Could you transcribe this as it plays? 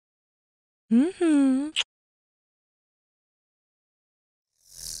Hey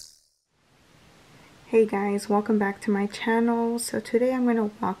guys, welcome back to my channel. So today I'm going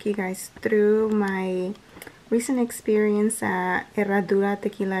to walk you guys through my recent experience at Herradura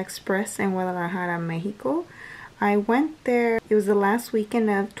Tequila Express in Guadalajara, Mexico. I went there, it was the last weekend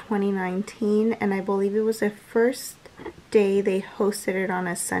of 2019, and I believe it was the first day they hosted it on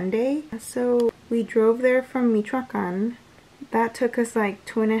a Sunday. So we drove there from Michoacan. That took us like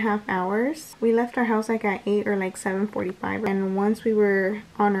 2.5 hours. We left our house like at 8 or like 7:45, and once we were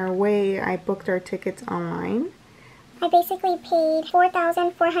on our way, I booked our tickets online. I basically paid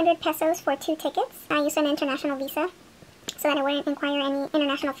 4,400 pesos for 2 tickets. I used an international visa so that I wouldn't require any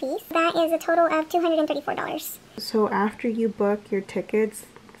international fees. That is a total of $234. So after you book your tickets,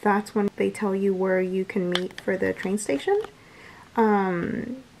 that's when they tell you where you can meet for the train station.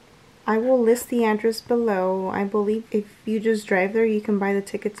 I will list the address below. I believe if you just drive there, you can buy the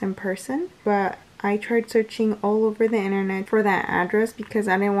tickets in person. But I tried searching all over the internet for that address because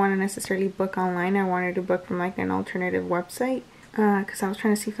I didn't want to necessarily book online. I wanted to book from like an alternative website because I was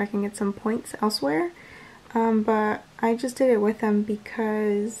trying to see if I can get some points elsewhere. But I just did it with them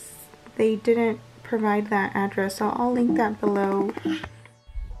because they didn't provide that address. So I'll link that below.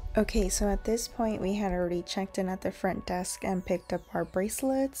 Okay, so at this point we had already checked in at the front desk and picked up our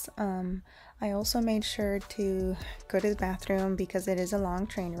bracelets. I also made sure to go to the bathroom because it is a long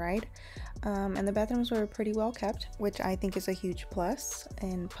train ride. And the bathrooms were pretty well kept, which I think is a huge plus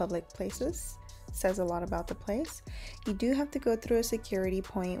in public places. Says a lot about the place. You do have to go through a security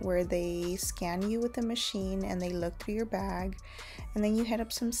point where they scan you with the machine and they look through your bag. And then you head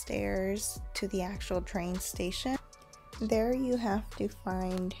up some stairs to the actual train station. There you have to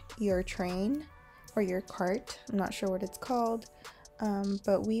find your train or your cart. I'm not sure what it's called,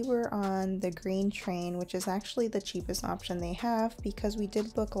 but we were on the green train, which is actually the cheapest option they have because we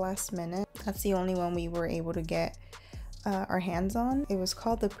did book last minute. That's the only one we were able to get our hands on. It was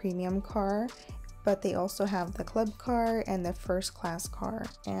called the premium car, but they also have the club car and the first class car.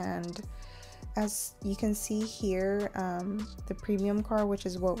 And as you can see here, the premium car, which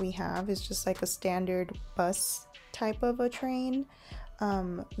is what we have, is just like a standard bus type of a train.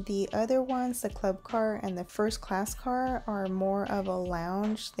 The other ones, the club car and the first class car, are more of a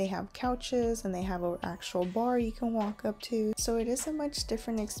lounge. They have couches and they have an actual bar you can walk up to. So it is a much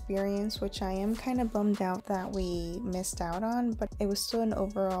different experience, which I am kind of bummed out that we missed out on, but it was still an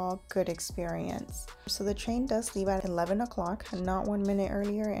overall good experience. So the train does leave at 11 o'clock, not 1 minute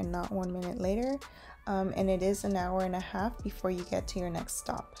earlier and not 1 minute later. And it is an hour and a half before you get to your next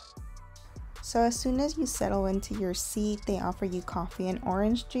stop. So as soon as you settle into your seat, they offer you coffee and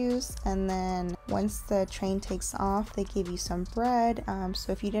orange juice, and then once the train takes off, they give you some bread.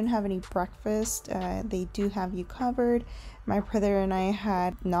 So if you didn't have any breakfast, they do have you covered. My brother and I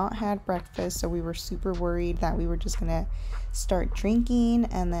had not had breakfast, so we were super worried that we were just gonna start drinking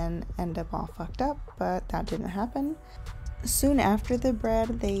and then end up all fucked up, but that didn't happen. Soon after the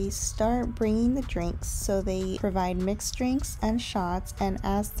bread, they start bringing the drinks. So they provide mixed drinks and shots, and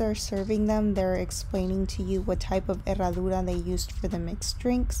as they're serving them, they're explaining to you what type of herradura they used for the mixed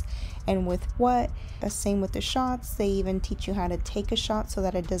drinks and with what. Same with the shots. They even teach you how to take a shot so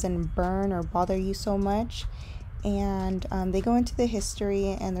that it doesn't burn or bother you so much. And they go into the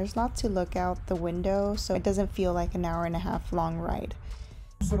history, and there's lots to look out the window, so it doesn't feel like an hour and a half long ride.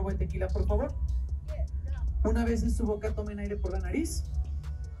 Sorbo de tequila, por favor. Una vez en su boca, tomen aire por la nariz.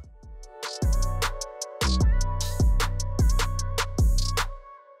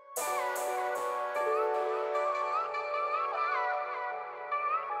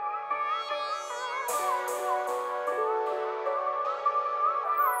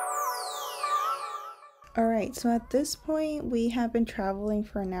 Alright, so at this point we have been traveling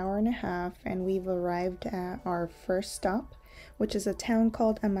for an hour and a half, and we've arrived at our first stop, which is a town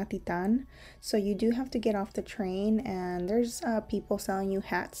called Amatitán. So you do have to get off the train, and there's people selling you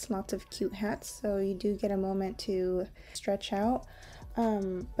hats, lots of cute hats, so you do get a moment to stretch out.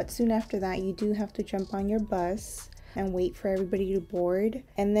 But soon after that, you do have to jump on your bus and wait for everybody to board,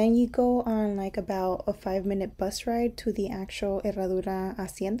 and then you go on like about a 5-minute bus ride to the actual Herradura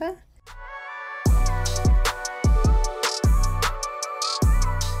Hacienda.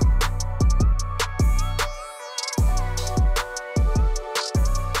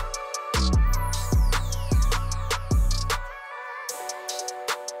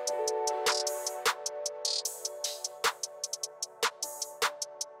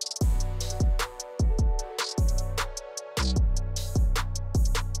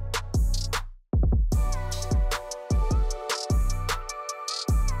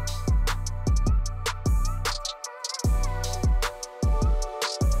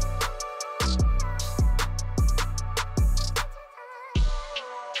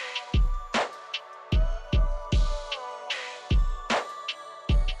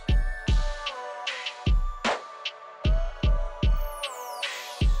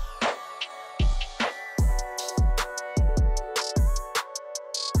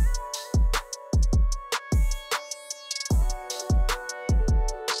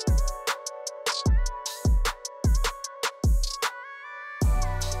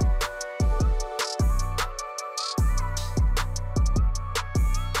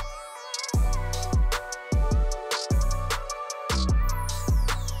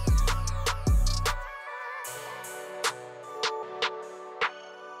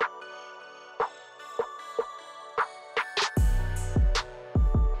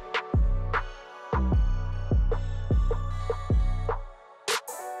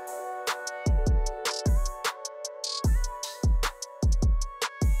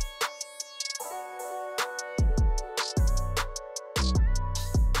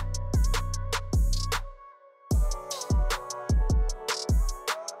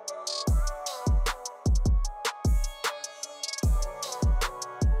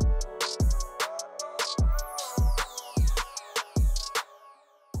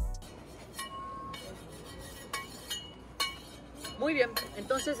 Muy bien,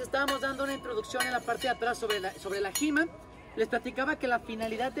 entonces estábamos dando una introducción en la parte de atrás sobre la jima. Les platicaba que la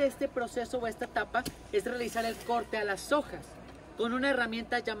finalidad de este proceso o esta etapa es realizar el corte a las hojas con una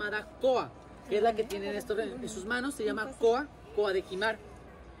herramienta llamada coa, que es la que tienen esto en sus manos. Se llama coa de jimar.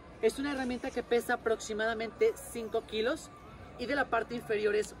 Es una herramienta que pesa aproximadamente 5 kilos y de la parte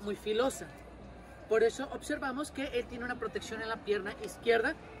inferior es muy filosa. Por eso observamos que él tiene una protección en la pierna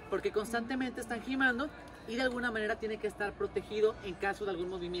izquierda, porque constantemente están jimando y de alguna manera tiene que estar protegido en caso de algún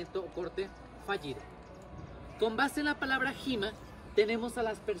movimiento o corte fallido. Con base en la palabra jima, tenemos a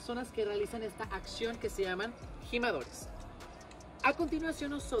las personas que realizan esta acción que se llaman jimadores. A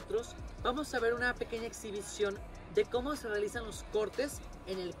continuación nosotros vamos a ver una pequeña exhibición de cómo se realizan los cortes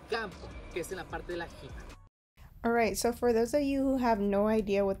en el campo, que es en la parte de la jima. Alright, so for those of you who have no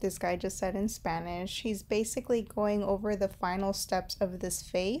idea what this guy just said in Spanish, he's basically going over the final steps of this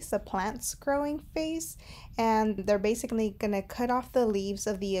phase, the plant's growing phase, and they're basically going to cut off the leaves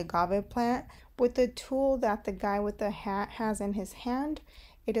of the agave plant with the tool that the guy with the hat has in his hand.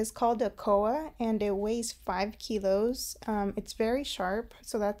 It is called a koa and it weighs 5 kilos. It's very sharp,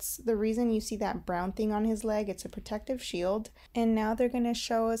 so that's the reason you see that brown thing on his leg. It's a protective shield. And now they're going to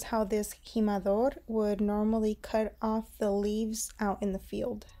show us how this jimador would normally cut off the leaves out in the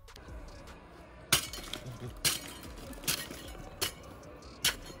field.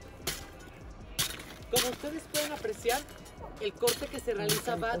 Como ustedes pueden apreciar, el corte que se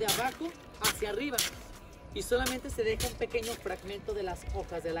realiza va de abajo hacia arriba y solamente se deja un pequeño fragmento de las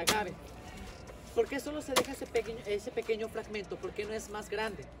hojas del agave. ¿Por qué solo se deja ese pequeño fragmento? ¿Por qué no es más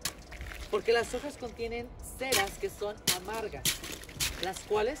grande? Porque las hojas contienen ceras que son amargas, las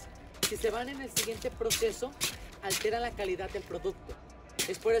cuales, si se van en el siguiente proceso, alteran la calidad del producto.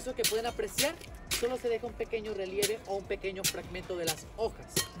 Es por eso que pueden apreciar, solo se deja un pequeño relieve o un pequeño fragmento de las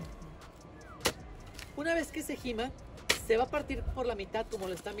hojas. Una vez que se jima, se va a partir por la mitad, como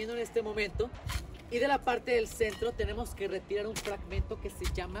lo están viendo en este momento, y de la parte del centro tenemos que retirar un fragmento que se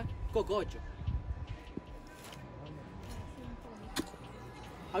llama cogollo.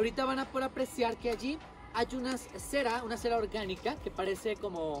 Ahorita van a poder apreciar que allí hay una cera orgánica que parece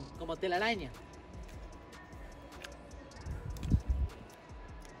como telaraña.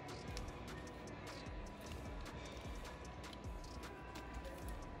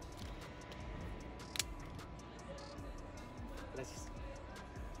 Gracias.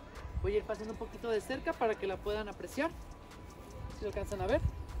 Voy a ir pasando un poquito de cerca para que la puedan apreciar. Si lo alcanzan a ver.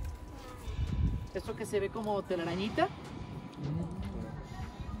 Esto que se ve como telarañita.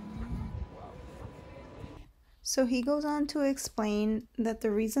 So he goes on to explain that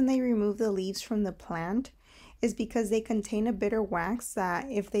the reason they remove the leaves from the plant is because they contain a bitter wax that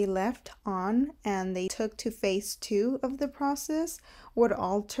if they left on and they took to phase 2 of the process would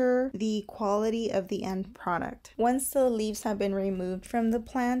alter the quality of the end product. Once the leaves have been removed from the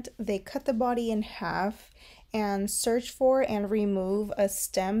plant, they cut the body in half and search for and remove a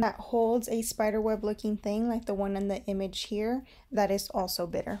stem that holds a spiderweb looking thing like the one in the image here that is also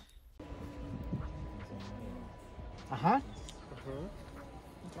bitter. Ajá.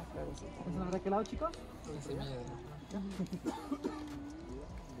 ¿Vamos a ver de qué lado, chicos?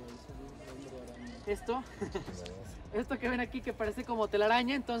 Esto que ven aquí que parece como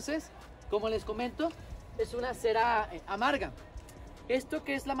telaraña, entonces, como les comento, es una cera amarga. Esto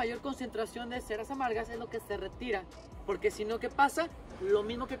que es la mayor concentración de ceras amargas es lo que se retira, porque si no, ¿qué pasa? Lo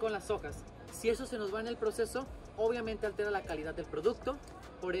mismo que con las hojas. Si eso se nos va en el proceso, obviamente altera la calidad del producto,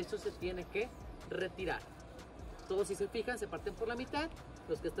 por eso se tiene que retirar. Todos, si se fijan, se parten por la mitad,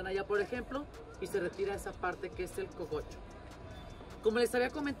 los que están allá por ejemplo, y se retira esa parte que es el cogollo. Como les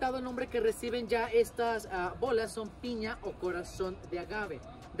había comentado, el nombre que reciben ya estas bolas son piña o corazón de agave.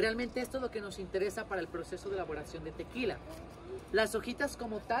 Realmente esto es lo que nos interesa para el proceso de elaboración de tequila. Las hojitas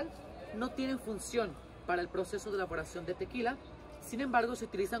como tal no tienen función para el proceso de elaboración de tequila, sin embargo se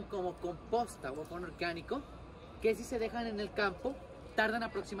utilizan como composta o abono orgánico, que si se dejan en el campo, tardan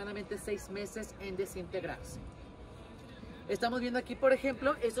aproximadamente 6 meses en desintegrarse. Estamos viendo aquí, por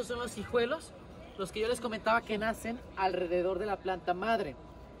ejemplo, estos son los hijuelos, los que yo les comentaba que nacen alrededor de la planta madre.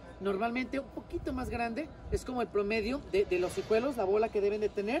 Normalmente un poquito más grande, es como el promedio de los hijuelos, la bola que deben de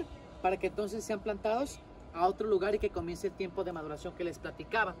tener, para que entonces sean plantados a otro lugar y que comience el tiempo de maduración que les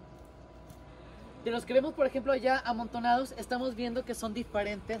platicaba. De los que vemos, por ejemplo, allá amontonados, estamos viendo que son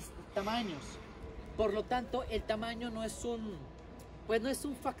diferentes tamaños. Por lo tanto, el tamaño no es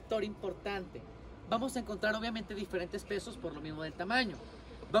un factor importante. Vamos a encontrar obviamente diferentes pesos por lo mismo del tamaño.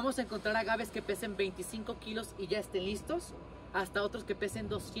 Vamos a encontrar agaves que pesen 25 kilos y ya estén listos, hasta otros que pesen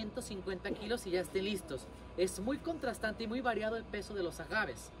 250 kilos y ya estén listos. Es muy contrastante y muy variado el peso de los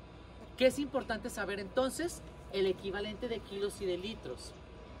agaves. ¿Qué es importante saber entonces? el equivalente de kilos y de litros.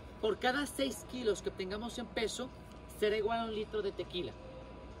 Por cada 6 kilos que obtengamos en peso, será igual a 1 litro de tequila.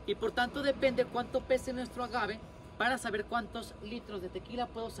 Y por tanto depende cuánto pese nuestro agave para saber cuántos litros de tequila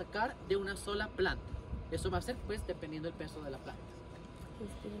puedo sacar de una sola planta. Eso va a ser pues dependiendo del peso de la planta.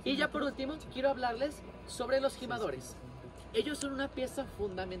 Y ya por último quiero hablarles sobre los gimadores. Ellos son una pieza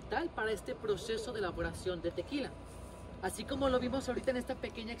fundamental para este proceso de elaboración de tequila. Así como lo vimos ahorita en esta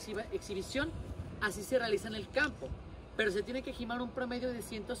pequeña exhibición, así se realiza en el campo. Pero se tiene que jimar un promedio de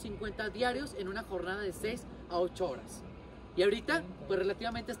 150 diarios en una jornada de 6 a 8 horas. Y ahorita, pues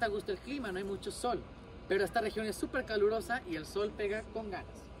relativamente está a gusto el clima, no hay mucho sol. Pero esta región es súper calurosa y el sol pega con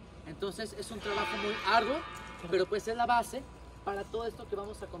ganas. Entonces es un trabajo muy arduo, pero pues es la base para todo esto que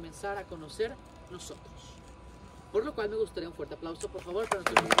vamos a comenzar a conocer nosotros. Por lo cual me gustaría un fuerte aplauso, por favor, para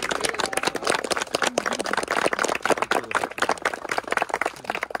nuestro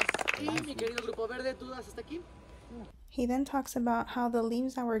y mi querido Grupo Verde, ¿tú das hasta aquí? He then talks about how the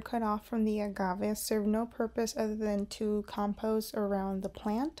leaves that were cut off from the agave serve no purpose other than to compost around the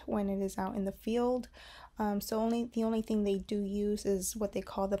plant when it is out in the field. So the only thing they do use is what they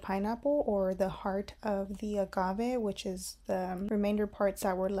call the pineapple, or the heart of the agave, which is the remainder parts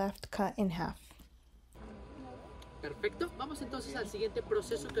that were left cut in half. Perfecto. Vamos entonces al siguiente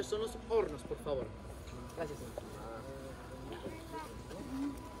proceso, que son los hornos, por favor. Gracias.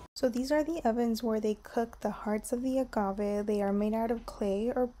 So these are the ovens where they cook the hearts of the agave. They are made out of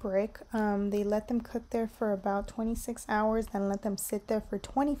clay or brick. They let them cook there for about 26 hours, then let them sit there for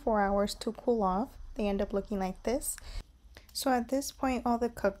 24 hours to cool off. They end up looking like this. So at this point, all the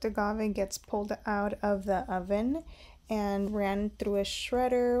cooked agave gets pulled out of the oven and ran through a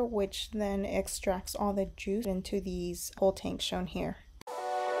shredder, which then extracts all the juice into these whole tanks shown here.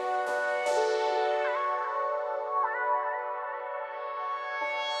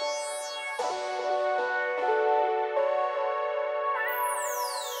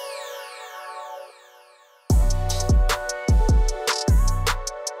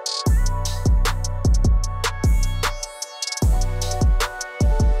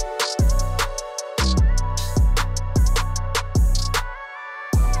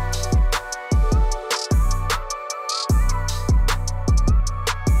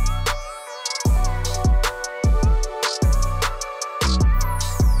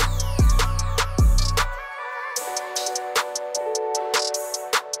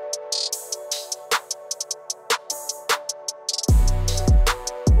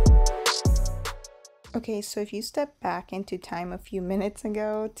 Okay, so if you step back into time a few minutes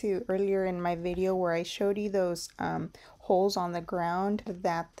ago to earlier in my video where I showed you those holes on the ground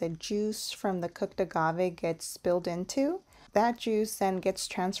that the juice from the cooked agave gets spilled into, that juice then gets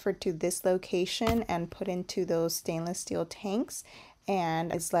transferred to this location and put into those stainless steel tanks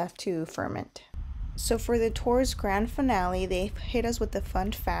and is left to ferment. So for the tour's grand finale, they hit us with the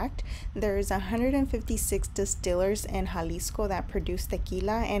fun fact. There's 156 distillers in Jalisco that produce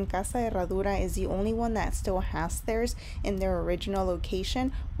tequila, and Casa Herradura is the only one that still has theirs in their original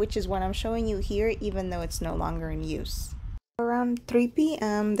location, which is what I'm showing you here, even though it's no longer in use. Around 3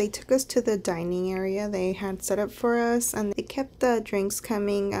 p.m. they took us to the dining area they had set up for us, and they kept the drinks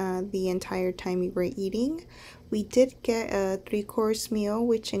coming the entire time we were eating. We did get a 3-course meal,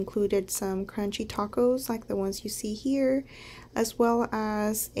 which included some crunchy tacos like the ones you see here, as well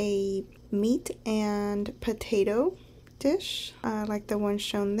as a meat and potato dish like the one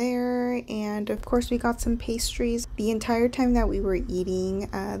shown there, and of course we got some pastries. The entire time that we were eating,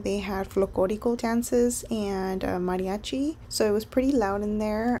 they had folklorico dances and mariachi, so it was pretty loud in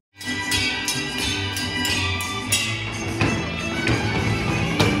there.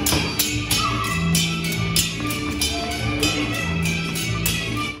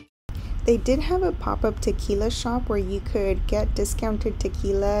 They did have a pop-up tequila shop where you could get discounted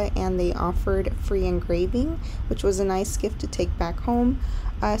tequila, and they offered free engraving, which was a nice gift to take back home.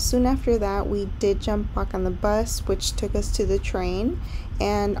 Soon after that, we did jump back on the bus, which took us to the train,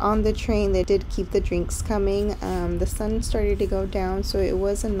 and on the train they did keep the drinks coming. The sun started to go down, so it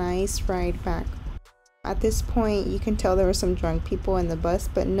was a nice ride back. At this point, you can tell there were some drunk people in the bus,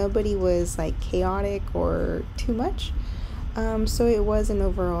 but nobody was like chaotic or too much. So it was an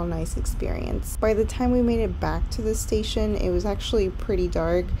overall nice experience. By the time we made it back to the station, it was actually pretty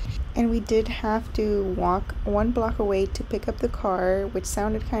dark, and we did have to walk 1 block away to pick up the car, which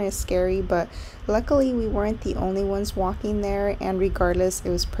sounded kind of scary, but luckily we weren't the only ones walking there, and regardless, it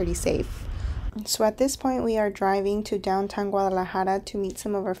was pretty safe. So at this point, we are driving to downtown Guadalajara to meet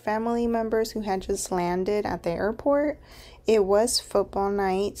some of our family members who had just landed at the airport. It was football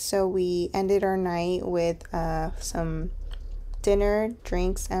night, so we ended our night with some dinner,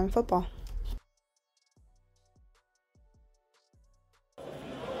 drinks, and football.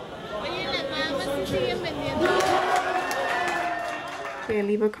 Okay,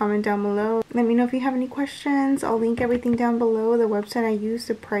 leave a comment down below. Let me know if you have any questions. I'll link everything down below. The website I used,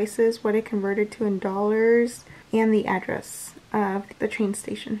 the prices, what it converted to in dollars, and the address of the train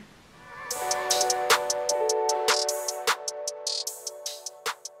station.